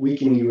a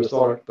weakening US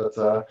dollar. But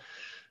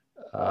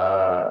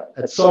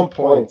at some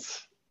point,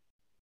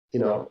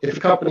 if a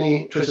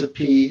company trades at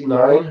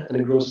P9 and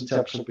it grows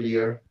at 10% per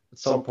year, at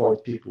some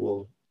point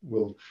people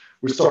will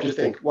start to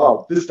think,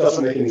 wow, this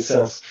doesn't make any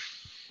sense.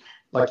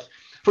 Like,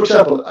 for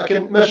example, I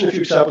can mention a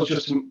few examples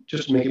just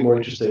to make it more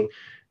interesting.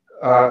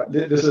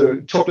 There's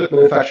a chocolate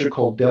manufacturer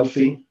called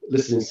Delphi,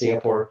 listed in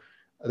Singapore.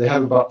 They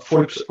have about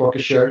 40%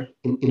 market share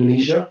in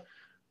Indonesia.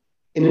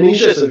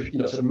 Indonesia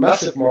is a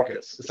massive market.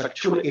 It's like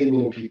 280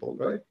 million people,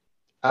 right?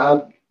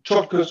 And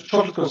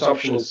chocolate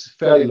consumption is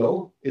fairly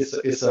low.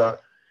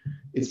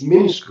 It's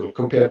minuscule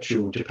compared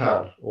to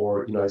Japan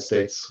or United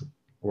States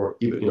or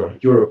even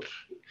Europe.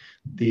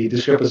 The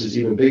discrepancy is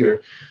even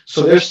bigger.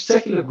 So there's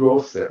secular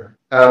growth there,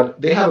 and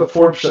they have a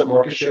 40%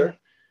 market share,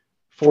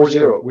 40,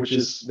 which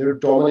is they're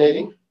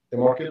dominating the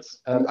markets.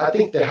 And I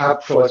think they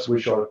have products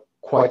which are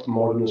quite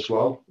modern as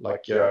well,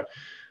 like that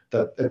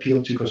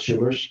appeal to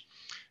consumers.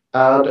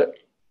 And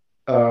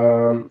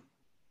I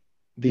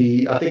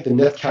think the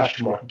net cash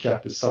to market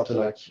cap is something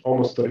like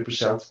almost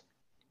 30%.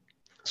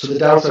 So the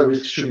downside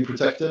risk should be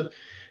protected.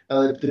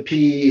 The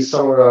PE is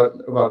somewhere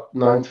about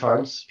 9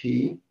 times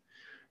PE.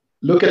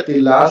 Look at the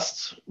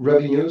last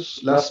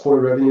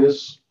quarter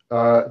revenues.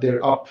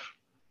 They're up,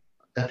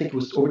 I think it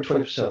was over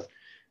 20%.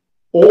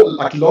 Or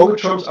like longer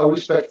terms, I would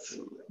expect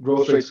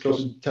growth rates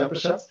closer to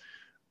 10%.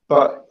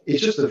 But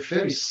it's just a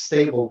very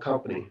stable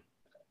company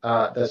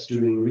that's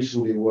doing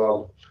reasonably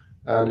well.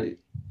 And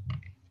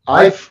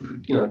I've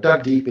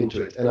dug deep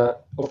into it. And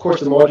of course,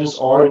 the margins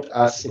aren't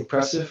as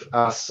impressive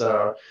as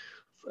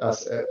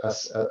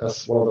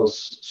one of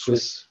those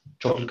Swiss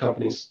chocolate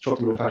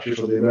manufacturers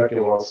or the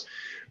American ones.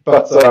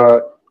 But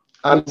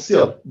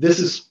this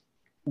is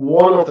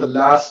one of the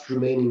last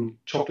remaining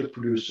chocolate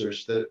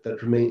producers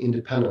that remain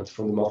independent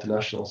from the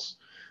multinationals.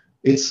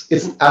 It's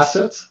an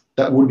asset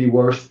that would be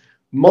worth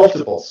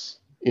multiples,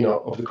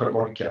 of the current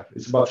market cap.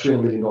 It's about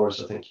 $300 million,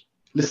 I think,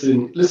 listed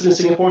in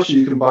Singapore, so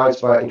you can buy it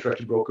via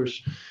interactive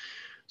brokers.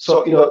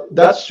 So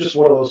that's just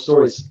one of those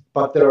stories.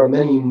 But there are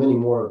many, many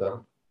more of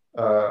them.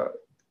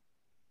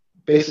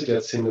 Basically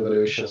at similar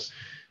valuations.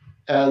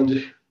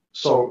 And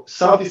so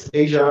Southeast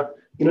Asia,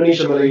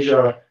 Indonesia,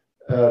 Malaysia,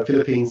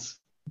 Philippines,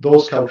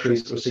 those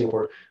countries, or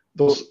Singapore,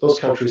 those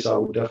countries I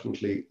would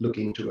definitely look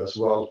into as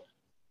well,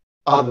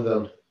 other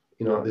than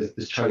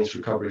this Chinese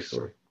recovery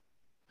story.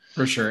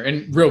 For sure.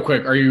 And real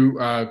quick, are you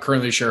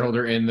currently a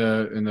shareholder in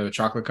the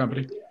chocolate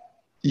company?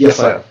 Yes,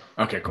 I am.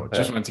 Okay, cool.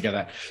 Just wanted to get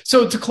that.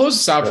 So to close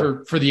us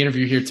out for the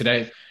interview here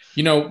today,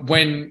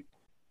 when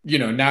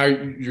now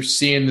you're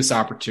seeing this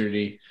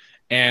opportunity,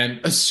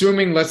 And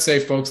assuming, let's say,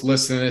 folks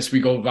listen to this, we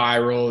go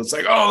viral. It's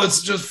like, oh,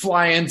 let's just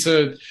fly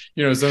into,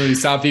 some of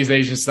these Southeast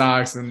Asian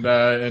stocks and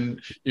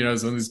some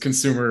of these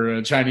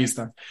consumer Chinese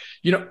stocks.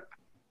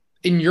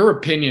 In your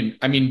opinion,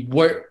 I mean,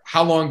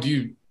 how long do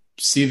you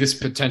see this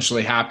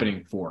potentially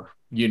happening for?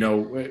 You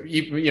know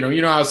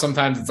how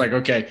sometimes it's like,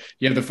 okay,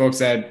 you have the folks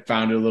that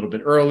found it a little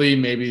bit early,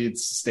 maybe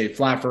it's stayed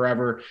flat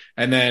forever,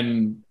 and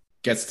then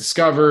gets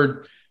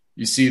discovered.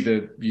 You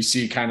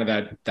see kind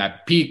of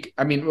that peak.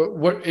 I mean,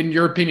 what in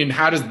your opinion,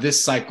 how does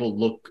this cycle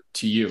look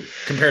to you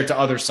compared to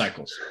other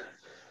cycles?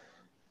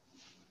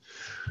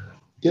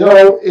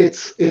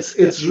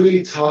 It's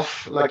really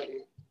tough. Like,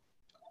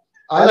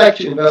 I like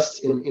to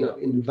invest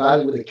in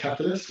value with a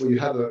catalyst, where you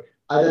have an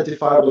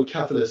identifiable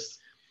catalyst.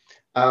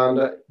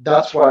 And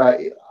that's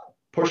why,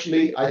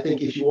 personally, I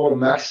think if you want to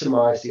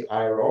maximize the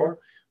IRR,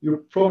 you're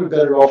probably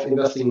better off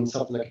investing in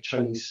something like a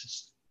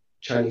Chinese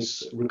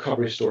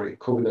recovery story,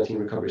 COVID-19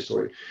 recovery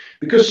story,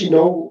 because you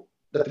know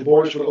that the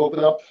borders will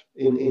open up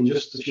in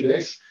just a few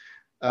days.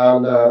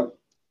 And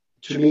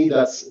to me,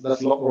 that's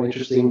a lot more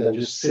interesting than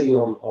just sitting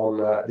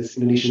on this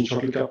Indonesian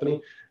chocolate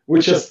company,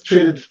 which has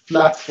traded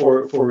flat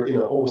for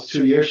almost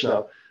 2 years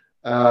now.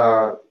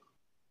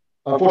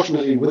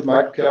 Unfortunately, with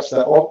microcaps,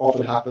 that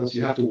often happens.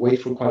 You have to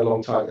wait for quite a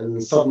long time, and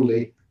then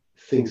suddenly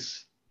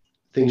things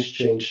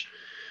change.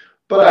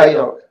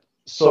 But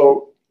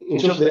so in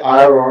terms of the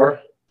IRR,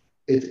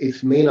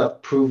 it may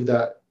not prove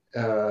that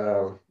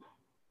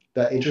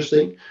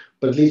interesting,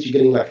 but at least you're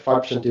getting like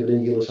 5%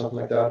 dividend yield or something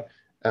like that,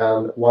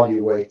 and while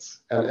you wait,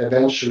 and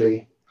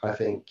eventually, I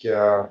think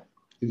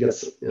you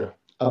get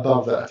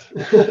above that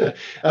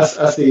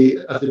as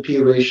the P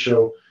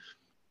ratio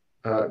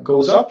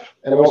goes up,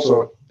 and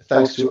also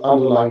thanks to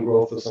underlying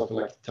growth of something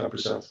like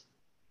 10%.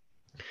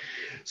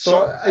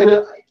 So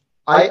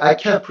I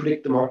can't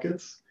predict the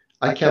markets.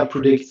 I can't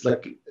predict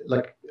like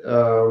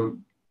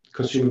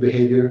consumer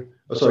behavior.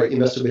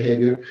 Investor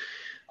behavior.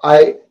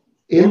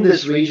 In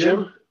this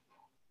region,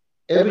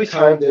 every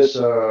time there's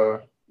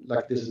a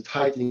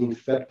tightening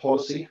Fed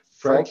policy,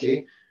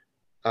 frankly,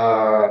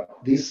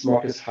 these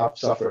markets have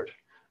suffered.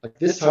 Like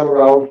this time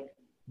around,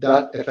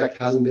 that effect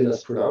hasn't been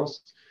as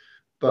pronounced,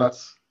 but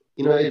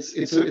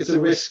it's a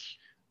risk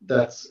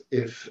that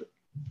if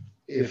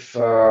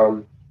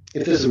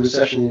there's a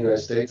recession in the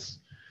United States,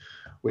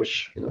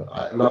 which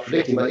I'm not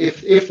predicting, but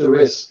if there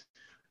is,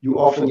 you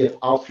often get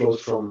outflows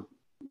from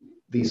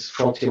these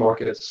frontier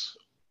markets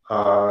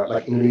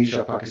like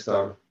Indonesia,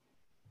 Pakistan.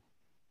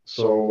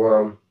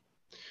 So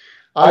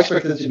I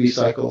expect it to be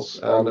cycles,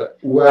 and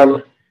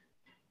when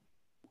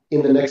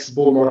in the next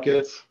bull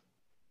market,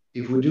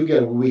 if we do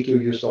get a weaker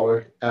US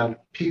dollar and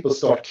people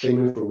start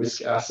claiming for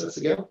risk assets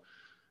again,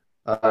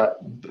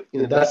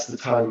 that's the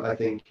time, I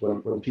think,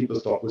 when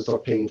people will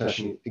start paying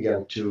attention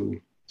again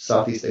to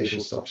Southeast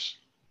Asian stocks.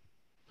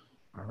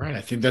 All right.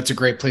 I think that's a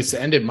great place to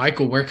end it.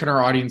 Michael, where can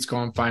our audience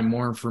go and find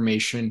more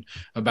information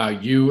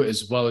about you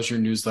as well as your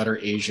newsletter,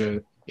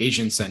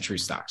 Asian Century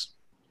Stocks?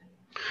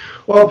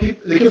 Well,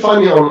 they can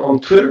find me on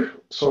Twitter.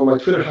 So my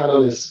Twitter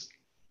handle is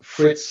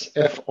Fritz,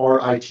 Fritz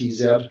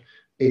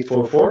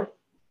 844,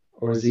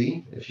 or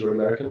Z if you're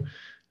American,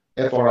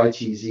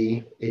 Fritz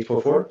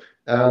 844.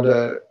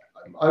 And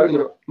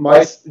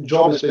my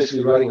job is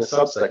basically writing a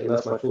Substack, and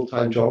that's my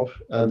full-time job.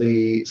 And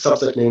the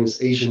Substack name is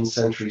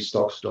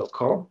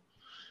AsianCenturyStocks.com.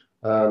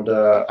 And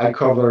I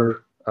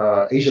cover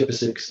Asia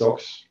Pacific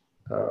stocks,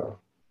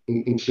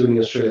 including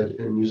Australia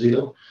and New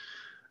Zealand.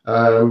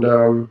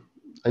 And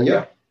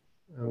yeah,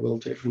 we'll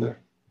take it from there.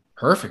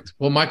 Perfect.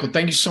 Well, Michael,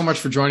 thank you so much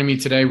for joining me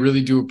today.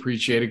 Really do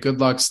appreciate it. Good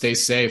luck. Stay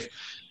safe.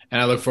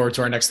 And I look forward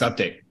to our next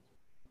update.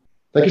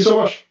 Thank you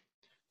so much.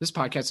 This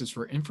podcast is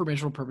for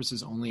informational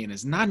purposes only and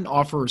is not an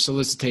offer or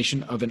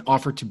solicitation of an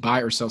offer to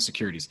buy or sell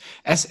securities.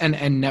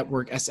 SNN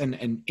Network,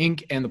 SNN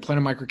Inc., and the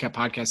Planet MicroCap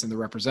podcast and the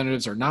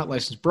representatives are not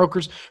licensed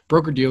brokers,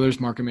 broker-dealers,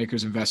 market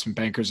makers, investment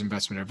bankers,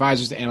 investment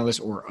advisors, analysts,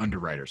 or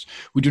underwriters.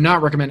 We do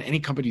not recommend any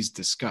companies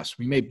discussed.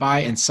 We may buy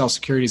and sell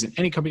securities in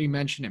any company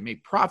mentioned and may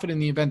profit in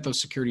the event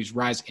those securities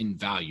rise in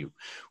value.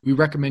 We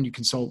recommend you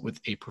consult with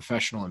a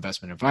professional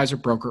investment advisor,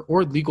 broker,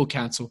 or legal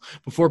counsel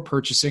before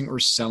purchasing or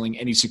selling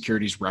any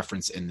securities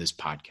referenced in this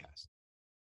podcast.